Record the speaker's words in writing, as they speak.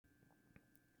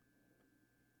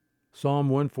Psalm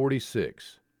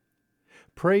 146.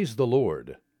 Praise the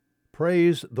Lord.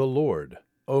 Praise the Lord,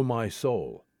 O my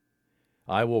soul.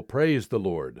 I will praise the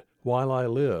Lord while I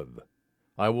live.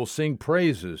 I will sing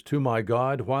praises to my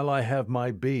God while I have my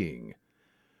being.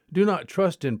 Do not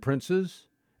trust in princes,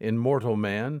 in mortal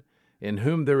man, in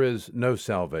whom there is no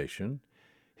salvation.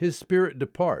 His spirit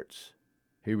departs.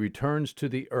 He returns to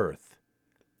the earth.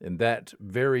 In that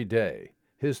very day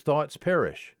his thoughts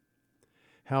perish.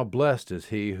 How blessed is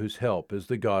he whose help is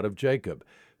the God of Jacob,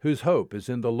 whose hope is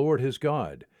in the Lord his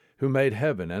God, who made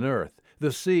heaven and earth,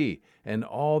 the sea, and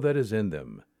all that is in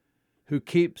them, who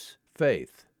keeps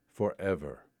faith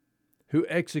forever, who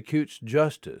executes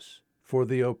justice for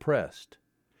the oppressed,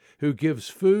 who gives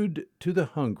food to the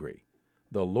hungry.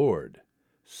 The Lord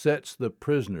sets the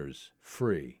prisoners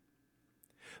free.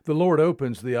 The Lord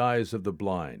opens the eyes of the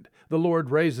blind. The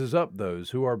Lord raises up those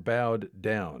who are bowed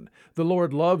down. The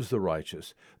Lord loves the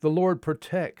righteous. The Lord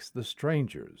protects the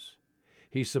strangers.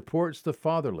 He supports the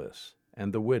fatherless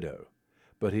and the widow,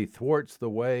 but he thwarts the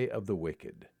way of the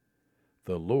wicked.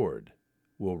 The Lord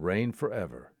will reign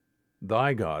forever.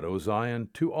 Thy God, O Zion,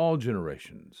 to all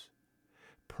generations.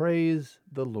 Praise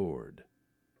the Lord.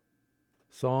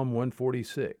 Psalm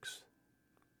 146.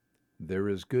 There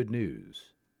is good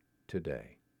news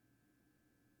today.